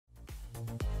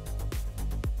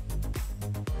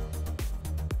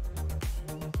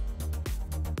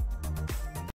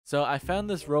So I found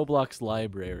this Roblox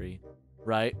library,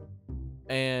 right?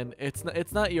 And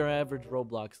it's not your average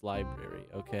Roblox library,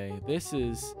 okay? This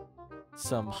is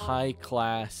some high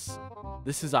class.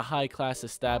 This is a high class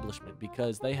establishment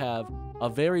because they have a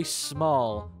very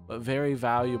small but very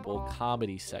valuable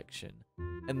comedy section.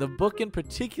 And the book in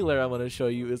particular I want to show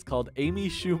you is called Amy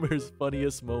Schumer's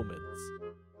Funniest Moments.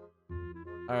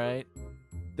 All right.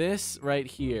 This right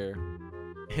here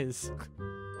is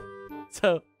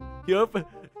so you open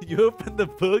the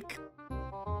book.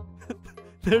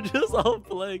 They're just all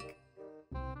blank.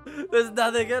 There's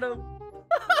nothing in them.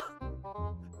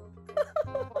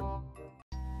 Oh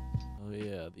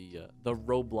yeah, the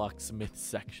Roblox myth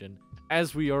section.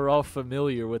 As we are all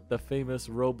familiar with the famous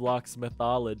Roblox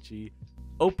mythology,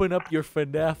 open up your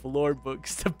FNAF lore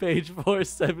books to page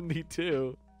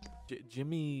 472.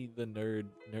 Jimmy the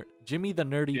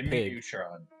nerdy pig.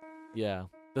 Neutron. Yeah,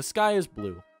 the sky is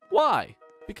blue. Why?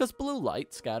 Because blue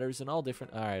light scatters in all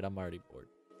different. All right, I'm already bored.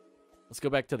 Let's go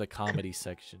back to the comedy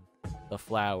section. The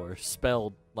flour,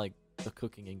 spelled like the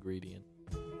cooking ingredient.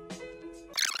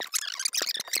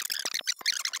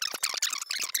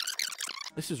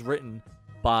 This is written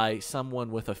by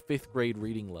someone with a 5th grade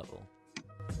reading level.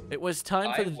 It was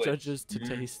time for the judges to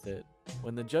taste it.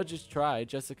 When the judges tried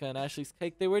Jessica and Ashley's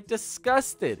cake, they were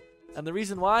disgusted. And the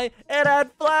reason why? It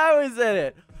had flowers in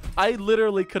it. I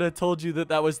literally could have told you that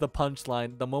that was the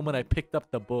punchline the moment I picked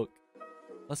up the book.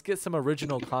 Let's get some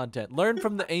original content. Learn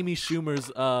from the Amy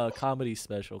Schumer's comedy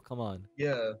special. Come on.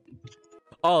 Yeah.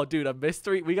 Oh, dude, a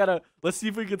mystery. Let's see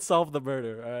if we can solve the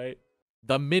murder, all right?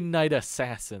 The Midnight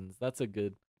Assassins. That's a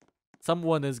good.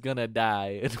 Someone is gonna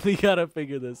die, and we gotta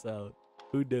figure this out.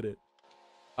 Who did it?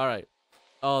 All right.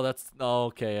 Oh,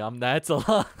 okay. That's a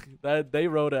lot. That they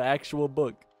wrote an actual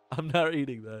book. I'm not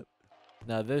reading that.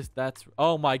 Now that's.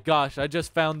 Oh my gosh! I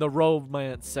just found the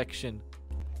romance section.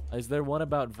 Is there one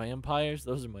about vampires?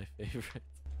 Those are my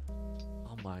favorites.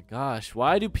 Oh my gosh!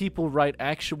 Why do people write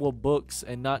actual books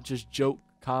and not just joke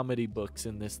comedy books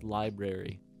in this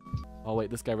library? Oh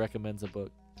wait, this guy recommends a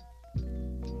book.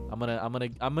 I'm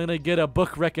gonna get a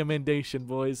book recommendation,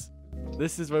 boys.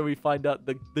 This is where we find out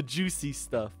the juicy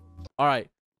stuff. All right,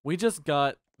 we just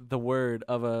got the word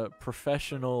of a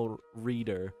professional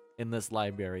reader in this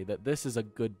library that this is a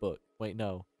good book. Wait,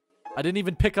 no, I didn't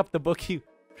even pick up the book he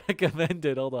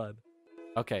recommended. Hold on.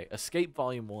 Okay, Escape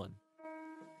Volume 1.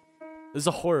 This is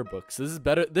a horror book, so this is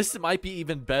better. This might be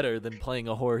even better than playing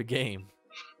a horror game.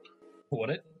 Would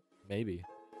it? Maybe.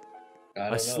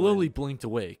 I slowly blinked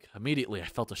awake. Immediately, I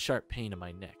felt a sharp pain in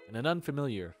my neck and an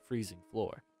unfamiliar, freezing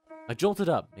floor. I jolted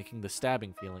up, making the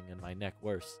stabbing feeling in my neck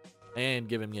worse, and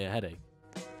giving me a headache.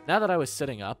 Now that I was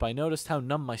sitting up, I noticed how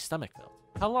numb my stomach felt.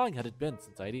 How long had it been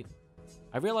since I'd eaten?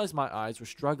 I realized my eyes were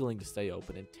struggling to stay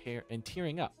open and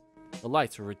tearing up. The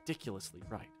lights were ridiculously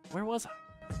bright. Where was I?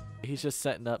 He's just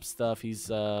setting up stuff. He's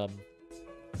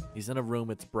in a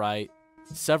room, it's bright.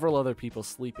 Several other people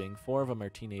sleeping. 4 of them are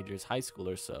teenagers, high school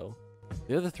or so.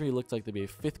 The other 3 looked like they'd be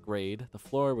 5th grade. The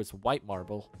floor was white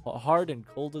marble, hard and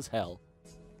cold as hell.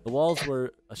 The walls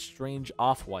were a strange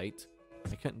off-white.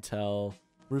 I couldn't tell.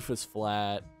 Roof was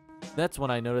flat. That's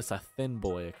when I noticed a thin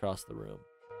boy across the room.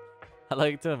 I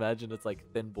like to imagine it's like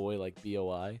thin boy, like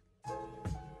BOI.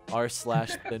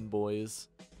 r/thin boys.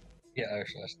 Yeah,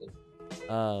 r/thin.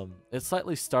 It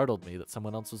slightly startled me that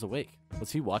someone else was awake.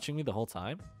 Was he watching me the whole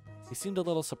time? He seemed a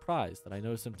little surprised that I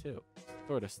noticed him too.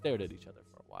 Sort of stared at each other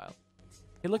for a while.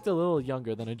 He looked a little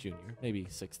younger than a junior, maybe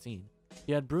 16.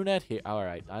 He had brunette hair. All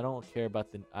right, I don't care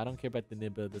about the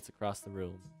nibba that's across the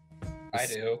room. I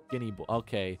do. Skinny boy.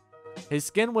 Okay, his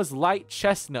skin was light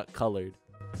chestnut colored.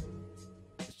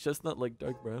 Is chestnut like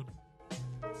dark brown?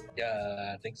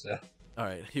 Yeah, I think so. All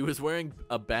right, he was wearing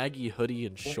a baggy hoodie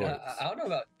and shorts. I don't know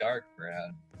about dark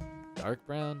brown. Dark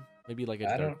brown? Maybe like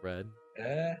a dark red.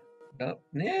 No,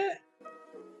 yeah.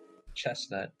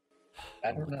 Chestnut.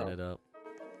 I don't know. Looking it up.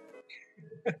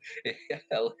 Yeah,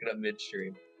 I'll look it up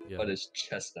midstream. Yeah. What is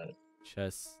chestnut?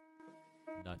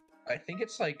 Chestnut. I think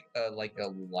it's like a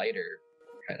lighter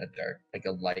kind of dark, like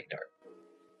a light dark.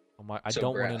 Oh my! I So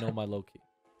don't want brown. to know my low-key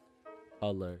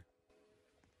color.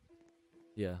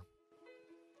 Yeah.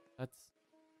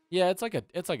 It's like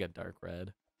a dark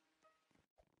red.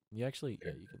 You actually,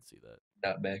 yeah, you can see that.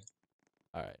 Nutmeg.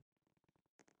 All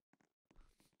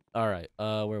right.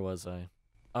 Where was I?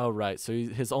 Oh, right. So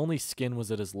his only skin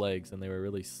was at his legs, and they were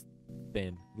really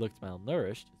thin. He looked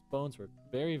malnourished. His bones were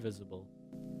very visible.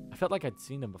 I felt like I'd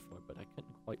seen him before, but I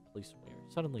couldn't quite place where.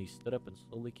 Suddenly, he stood up and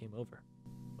slowly came over.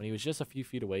 When he was just a few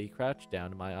feet away, he crouched down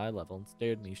to my eye level and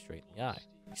stared me straight in the eye.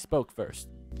 He spoke first.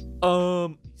 He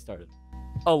started.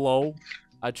 Hello.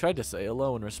 I tried to say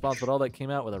hello in response, but all that came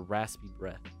out with a raspy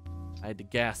breath. I had to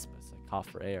gasp as I coughed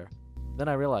for air. Then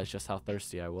I realized just how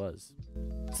thirsty I was.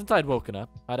 Since I'd woken up,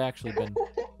 I'd actually been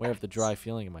aware of the dry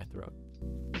feeling in my throat.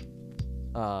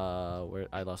 Where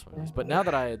I lost my voice. But now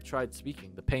that I had tried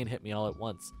speaking, the pain hit me all at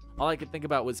once. All I could think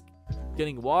about was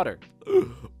getting water.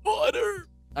 Water!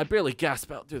 I barely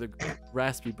gasped out through the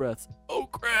raspy breaths. Oh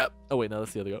crap! Oh wait, no,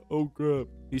 that's the other guy. Oh crap!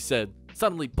 He said,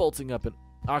 suddenly bolting up and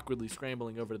awkwardly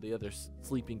scrambling over to the other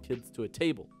sleeping kids to a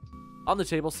table. On the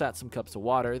table sat some cups of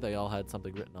water. They all had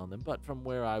something written on them, but from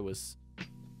where I was,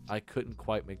 I couldn't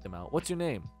quite make them out. What's your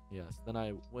name? Yes. Then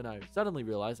when I suddenly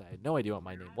realized I had no idea what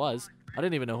my name was. I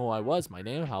didn't even know who I was, my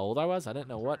name, how old I was. I didn't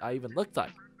know what I even looked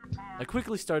like. I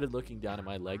quickly started looking down at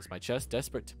my legs, my chest,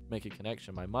 desperate to make a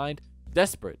connection. My mind,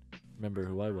 desperate. Remember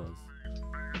who I was.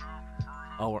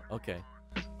 Oh, okay.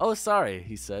 Oh, sorry,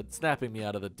 he said, snapping me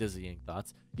out of the dizzying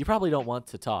thoughts. You probably don't want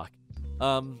to talk.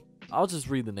 I'll just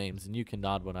read the names and you can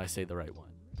nod when I say the right one.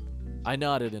 I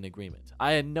nodded in agreement.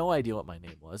 I had no idea what my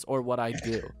name was or what I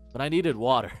do, but I needed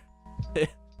water.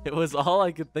 It was all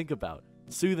I could think about,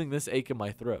 soothing this ache in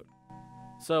my throat.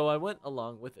 So I went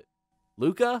along with it.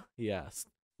 Luca? He asked,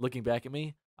 looking back at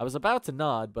me. I was about to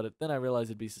nod, but then I realized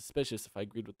it'd be suspicious if I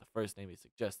agreed with the first name he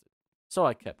suggested. So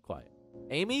I kept quiet.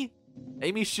 Amy?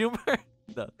 Amy Schumer?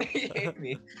 No.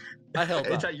 Amy. I held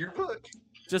on. Is that your book?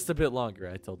 Just a bit longer,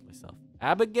 I told myself.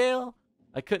 Abigail?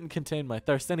 I couldn't contain my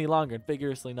thirst any longer and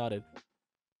vigorously nodded.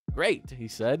 Great, he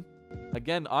said,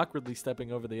 again awkwardly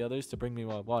stepping over the others to bring me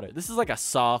my water. This is like a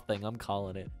Saw thing, I'm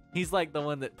calling it. He's like the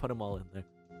one that put them all in there.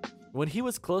 When he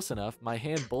was close enough, my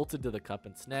hand bolted to the cup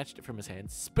and snatched it from his hand,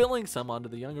 spilling some onto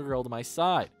the younger girl to my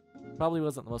side. Probably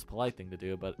wasn't the most polite thing to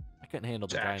do, but I couldn't handle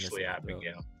the dryness. Actually,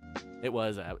 Abigail. It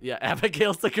was, yeah,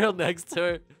 Abigail's the girl next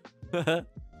to her.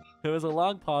 There was a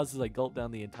long pause as I gulped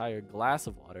down the entire glass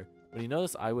of water. When he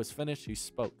noticed I was finished, he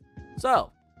spoke.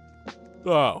 So,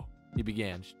 he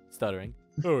began, stuttering.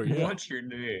 Oh, yeah. What's your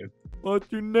name? What's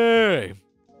your name?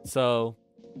 So,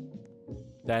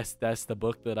 that's the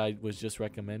book that I was just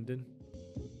recommending.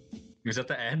 Was that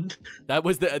the end? That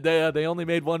was they only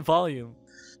made one volume.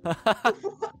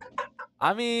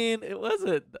 I mean, it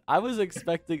wasn't. I was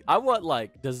expecting. I want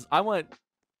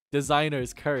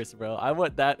Designer's Curse, bro. I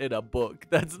want that in a book.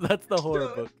 That's the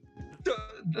horror book.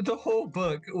 The whole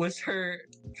book was her.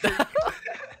 It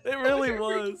really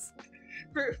was.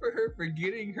 For her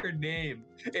forgetting her name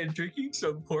and drinking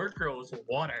some poor girl's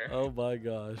water. Oh my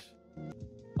gosh.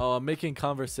 Oh, I'm making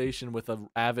conversation with an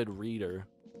avid reader.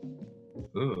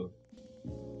 Ooh.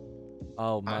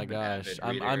 Oh my gosh.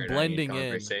 I'm blending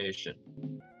in.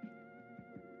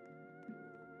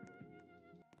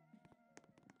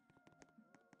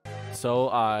 So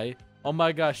oh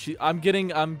my gosh, I'm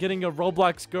getting a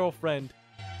Roblox girlfriend.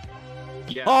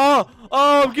 Yeah. Oh,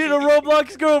 I'm getting a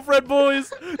Roblox girlfriend,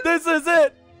 boys. This is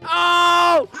it.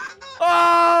 Oh.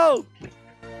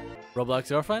 Roblox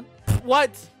girlfriend?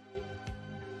 What?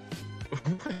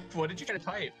 What did you try to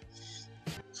type?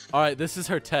 All right, this is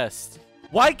her test.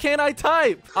 Why can't I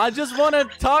type? I just want to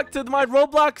talk to my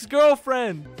Roblox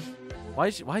girlfriend. Why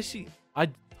is she?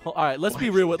 All right, let's be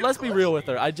real with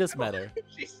her. I just met her.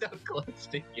 She's so close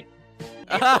to you.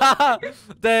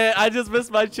 Dang, I just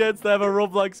missed my chance to have a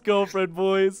Roblox girlfriend,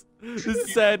 boys. This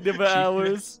is sad number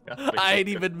hours. I ain't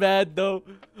even mad though.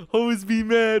 Hoes be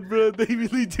mad, bro. They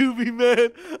really do be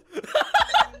mad.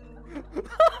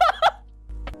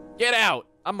 Get out.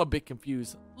 I'm a bit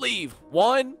confused. Leave.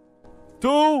 1,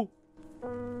 2,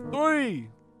 3.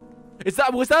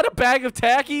 Was that a bag of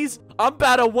tackies? I'm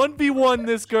about to 1v1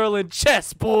 this girl in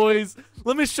chess, boys.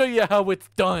 Let me show you how it's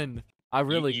done. I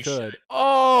really could.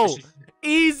 Oh,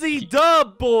 easy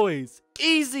dub, boys.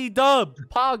 Easy dub.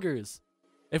 Poggers.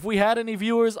 If we had any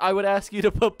viewers, I would ask you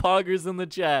to put poggers in the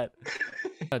chat.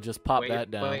 I just pop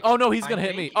that down. Oh, no, he's going to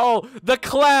hit me. Oh, the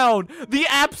clown. The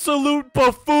absolute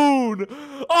buffoon.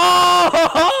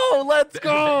 Oh, let's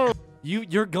go.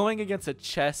 You're going against a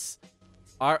chess.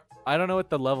 I don't know what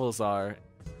the levels are.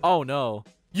 Oh, no.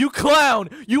 You clown.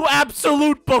 You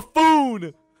absolute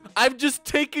buffoon. I've just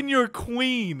taken your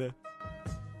queen.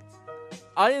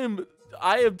 I am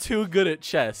too good at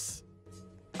chess.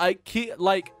 I can't,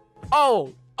 like,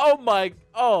 oh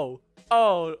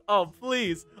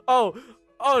please. Oh,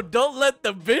 don't let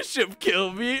the bishop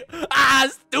kill me. Ah,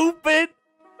 stupid.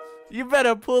 You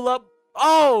better pull up.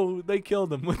 Oh, they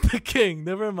killed him with the king.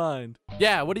 Never mind.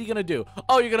 Yeah, what are you gonna do?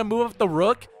 Oh, you're gonna move up the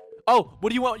rook? Oh, what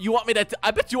do you want? You want me to?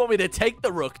 I bet you want me to take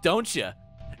the rook, don't you?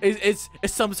 Is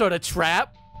some sort of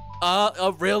trap?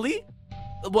 Really?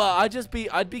 Well,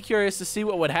 I'd be curious to see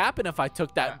what would happen if I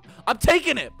took that. I'm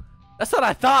taking it. That's what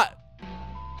I thought.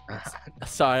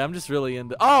 Sorry, I'm just really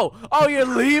into. Oh, you're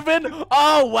leaving?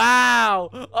 Oh wow.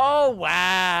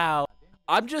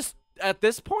 I'm just, at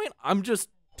this point, I'm just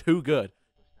too good.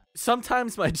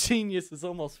 Sometimes my genius is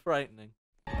almost frightening.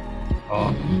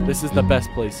 Oh. This is the best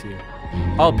place here.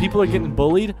 Oh, people are getting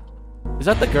bullied? Is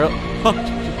that the girl?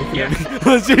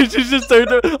 she just turned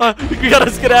her. We gotta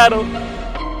skedaddle.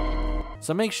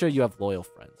 So make sure you have loyal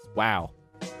friends. Wow.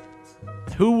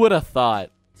 Who would have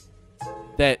thought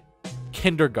that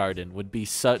kindergarten would be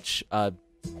such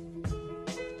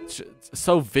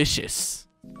so vicious?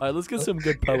 All right, let's get some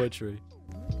good poetry.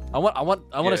 I want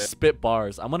to spit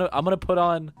bars. I'm gonna put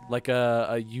on like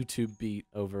a YouTube beat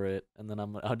over it, and then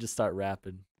I'll just start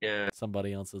rapping. Yeah.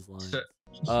 Somebody else's lines.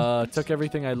 Took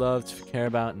everything I loved to care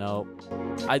about. No.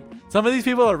 Some of these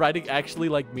people are writing actually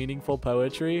like meaningful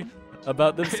poetry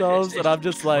about themselves, and I'm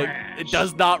just like, it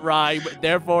does not rhyme,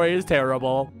 therefore it is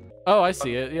terrible. Oh, I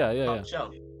see it. Yeah. Yeah,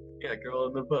 girl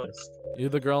on the bus. You're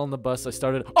the girl on the bus. I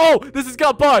started. Oh, this has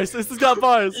got bars. This has got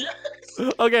bars.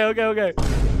 Yes. Okay.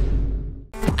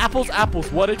 Apples,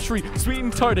 what a treat. Sweet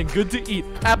and tart and good to eat.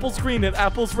 Apples green and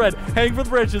apples red. Hang from the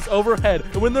branches overhead.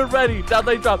 And when they're ready, down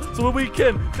they drop. So when we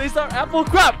can, they start apple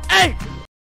crap. Hey!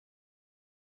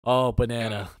 Oh,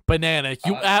 banana. Banana,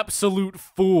 you absolute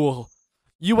fool.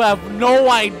 You have no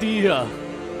idea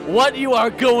what you are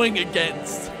going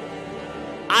against.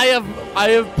 I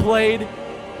have played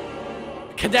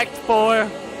Connect 4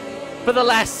 for the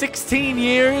last 16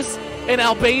 years in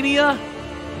Albania.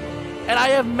 And I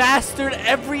have mastered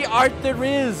every art there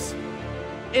is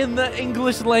in the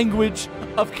English language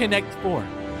of Connect 4.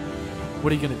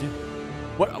 What are you gonna do?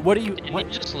 What are you? What?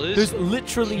 Just lose? There's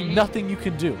literally nothing you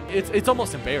can do. It's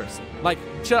almost embarrassing. Like,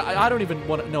 I don't even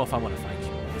want to know if I want to fight you.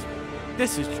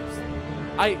 This is just.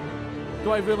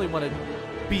 Do I really want to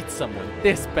beat someone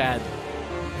this bad?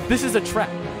 This is a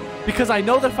trap because I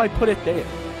know that if I put it there,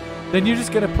 then you're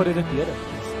just gonna put it at the other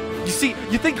place. You see,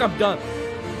 you think I'm done.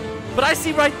 But I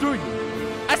see right through you.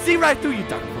 I see right through you,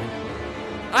 Dr.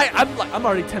 I'm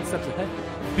already 10 steps ahead.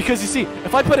 Because you see,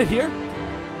 if I put it here,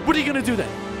 what are you gonna do then?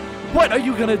 What are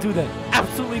you gonna do then?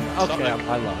 Absolutely. Okay,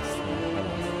 I lost.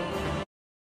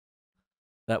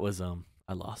 That was I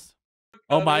lost.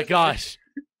 Oh my gosh,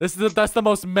 that's the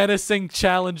most menacing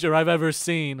challenger I've ever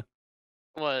seen.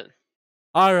 What?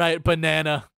 All right,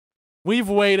 banana, we've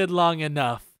waited long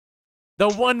enough. The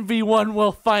 1v1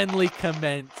 will finally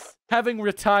commence. Having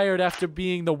retired after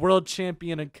being the world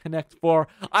champion in Connect 4,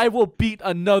 I will beat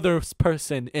another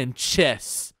person in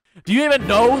chess. Do you even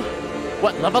know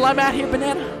what level I'm at here,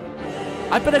 Banana?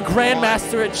 I've been a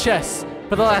grandmaster at chess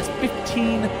for the last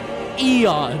 15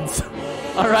 eons.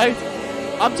 All right?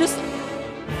 I'm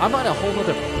on a whole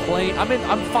other plane.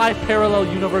 I'm 5 parallel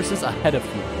universes ahead of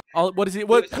you. What is he?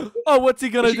 What's he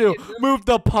gonna do? Move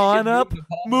the pawn up?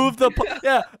 Move the pawn?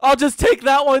 Yeah, I'll just take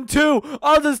that one too.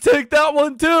 Oh,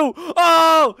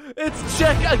 it's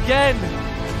check again.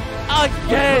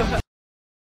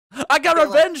 I got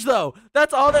revenge though.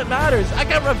 That's all that matters. I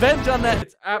got revenge on that.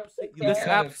 It's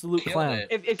absolute clown.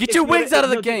 Get your wings out of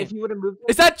the game.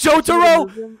 Is that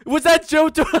Jotaro? Was that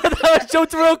Jotaro? That was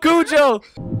Jotaro Kujo.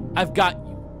 I've got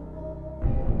you.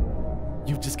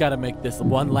 You've just got to make this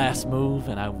one last move,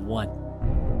 and I won.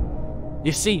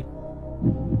 You see,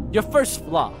 your first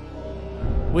flaw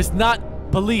was not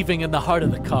believing in the heart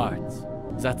of the cards.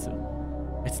 Zatsu,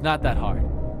 it's not that hard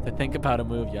to think about a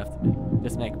move you have to make.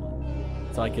 Just make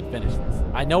one, so I can finish this.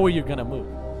 I know where you're going to move.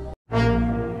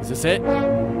 Is this it?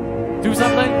 Do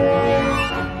something?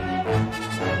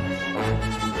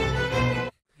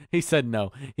 He said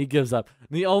no. He gives up.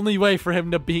 The only way for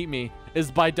him to beat me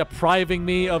is by depriving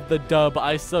me of the dub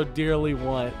I so dearly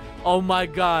want. Oh my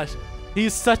gosh.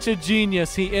 He's such a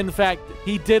genius. He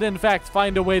did in fact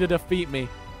find a way to defeat me.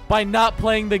 By not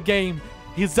playing the game,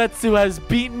 Hizetsu has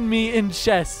beaten me in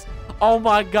chess. Oh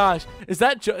my gosh. Is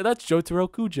that that's Jotaro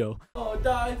Kujo. Oh,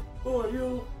 die for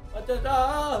you.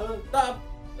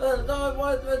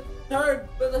 Turn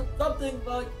something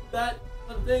like that.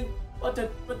 Something.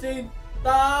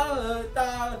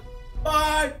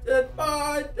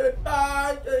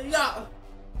 Yeah.